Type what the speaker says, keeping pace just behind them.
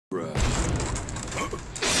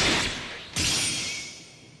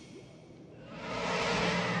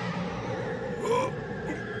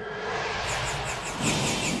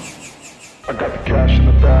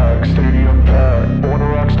bag, stadium packed. Born a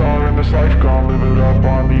rock star in this life, gon' live it up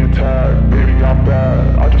on the attack. Baby, I'm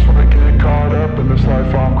bad, I just wanna get caught up in this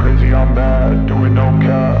life. I'm crazy, I'm mad, doing no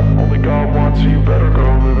cap. Only God wants you, better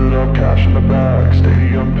go live it up. Cash in the bag,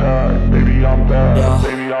 stadium packed. Baby, I'm bad, yeah.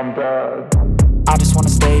 Baby, I'm bad. I just wanna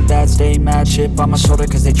stay bad, stay mad. Chip on my shoulder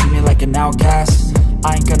cause they treat me like an outcast.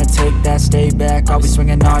 I ain't gonna take that, stay back. I'll be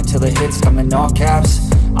swinging hard till the hits come in all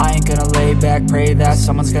caps. I ain't gonna lay back, pray that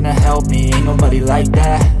someone's gonna help me. Ain't nobody like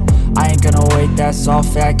that. I ain't gonna wait, that's all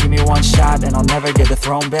fact. Give me one shot and I'll never get the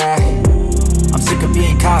throne back. I'm sick of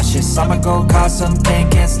being cautious, I'ma go cause something,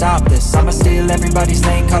 can't stop this. I'ma steal everybody's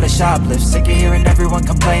lane, call it shoplift. Sick of hearing everyone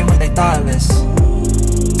complain when they thoughtless.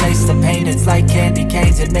 Taste the pain, it's like candy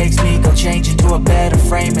canes. It makes me go change into a better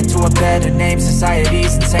frame, into a better name.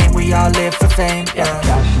 Society's insane, we all live for fame, yeah.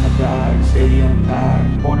 Cash in the bag, stadium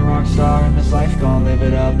packed. Born a rock star in this life, gon' live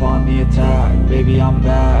it up on the attack. Baby, I'm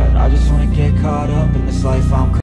bad, I just wanna get caught up in this life. I'm